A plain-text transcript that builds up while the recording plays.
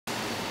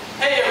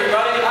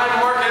I'm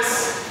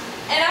Marcus.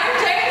 And I'm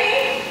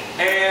Janie.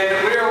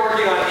 And we are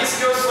working on East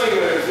Coast swing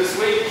moves this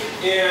week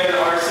in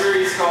our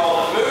series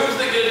called Moves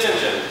That Get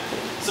Attention.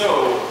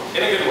 So, in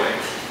a good way.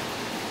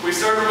 We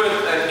started with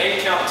an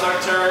 8-count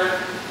tuck turn.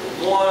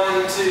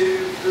 1,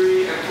 2,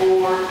 3, and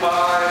 4,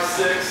 5,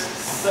 6,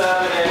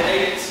 7, and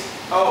 8.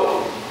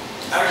 Oh,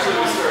 actually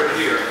we started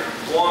here.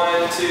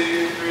 1,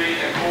 2,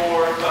 3, and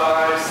 4,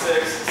 5,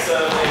 6,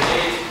 7, and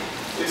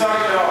 8. We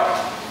talked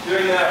about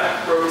doing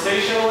that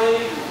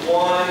rotationally.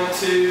 1,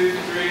 2,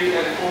 3,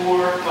 and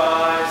 4,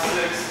 5,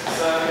 6,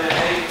 7, and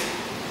 8.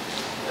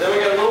 And then we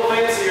got a little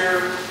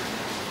fancier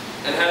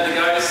and had the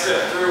guys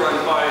step through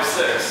on 5,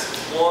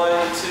 6.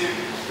 1, 2,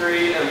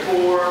 3, and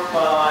 4,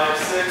 5,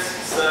 6,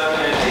 7,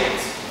 and 8.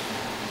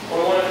 What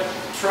I want to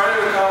try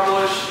to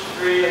accomplish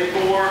 3 and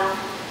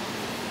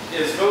 4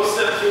 is both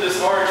step through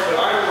this arch, but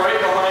I'm right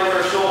behind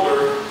her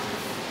shoulder.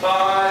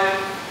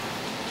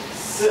 5,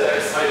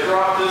 6. I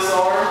drop this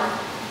arm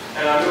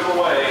and I move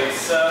away.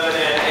 7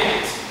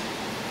 and 8.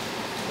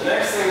 The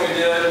next thing we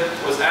did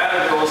was add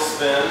a girl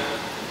spin.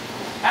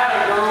 Add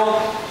a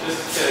girl,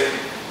 just kidding.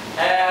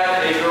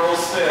 Add a girl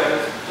spin.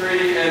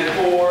 3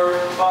 and 4,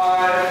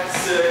 5,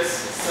 6,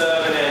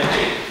 7, and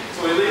 8.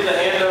 So we leave the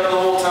hand up the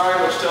whole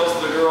time, which tells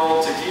the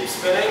girl to keep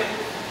spinning.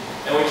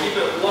 And we keep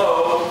it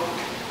low.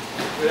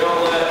 We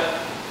don't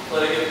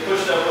let it get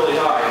pushed up really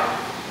high.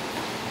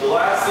 The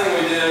last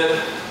thing we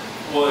did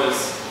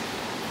was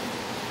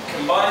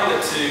combine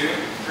the two.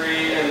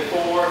 3 and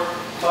 4,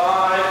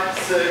 5,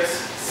 6,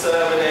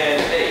 7,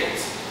 and 8.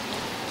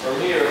 From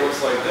here it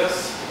looks like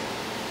this.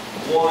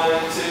 1,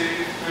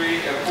 2,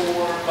 3, and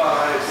 4,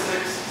 5,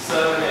 6,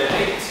 7, and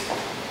 8.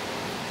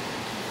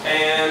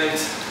 And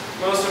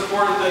most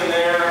important thing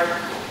there,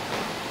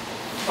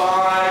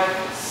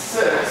 5,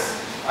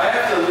 6. I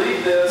have to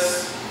leave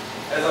this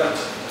as I'm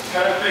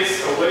kind of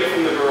faced away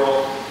from the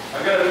girl.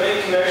 I've got to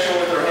make connection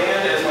with her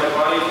hand as my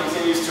body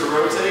continues to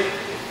rotate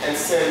and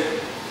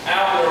send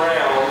out and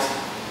around.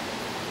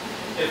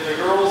 If the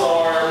girl's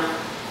arm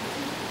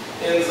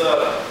ends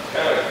up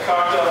kind of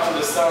cocked off to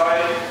the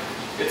side,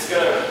 it's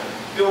going to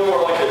feel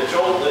more like a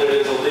jolt than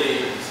it is a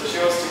lead. So she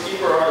wants to keep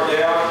her arm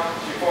down.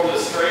 She forms a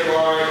straight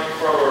line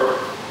from her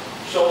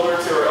shoulder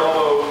to her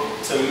elbow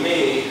to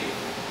me,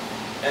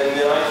 and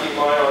then I keep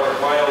my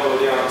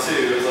elbow down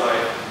too as I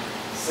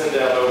send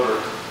out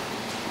over.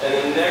 And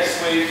then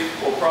next week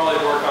we'll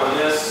probably work on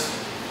this,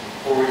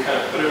 where we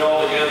kind of put it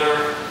all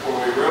together, where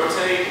we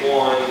rotate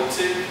 1,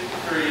 2,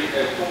 3,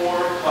 and 4,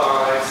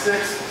 5,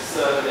 6,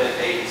 7,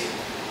 and 8.